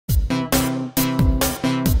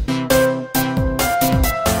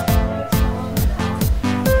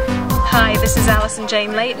Allison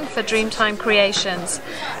Jayne Layton for Dreamtime Creations.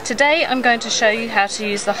 Today I'm going to show you how to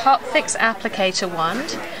use the Hotfix Applicator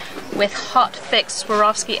wand with Hotfix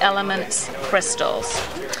Swarovski Elements crystals.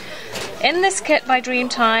 In this kit by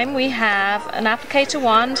Dreamtime we have an applicator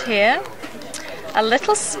wand here, a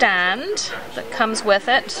little stand that comes with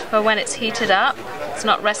it for when it's heated up, it's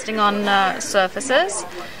not resting on surfaces,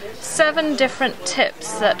 7 different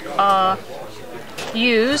tips that are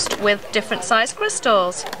used with different size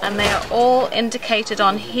crystals, and they are all indicated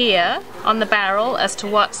on here on the barrel as to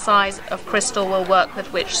what size of crystal will work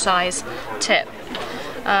with which size tip.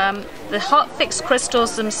 The Hotfix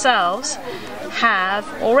crystals themselves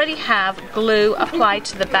already have glue applied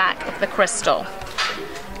to the back of the crystal.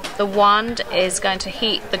 The wand is going to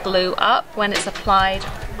heat the glue up when it's applied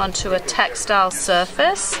onto a textile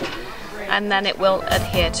surface, and then it will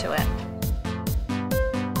adhere to it.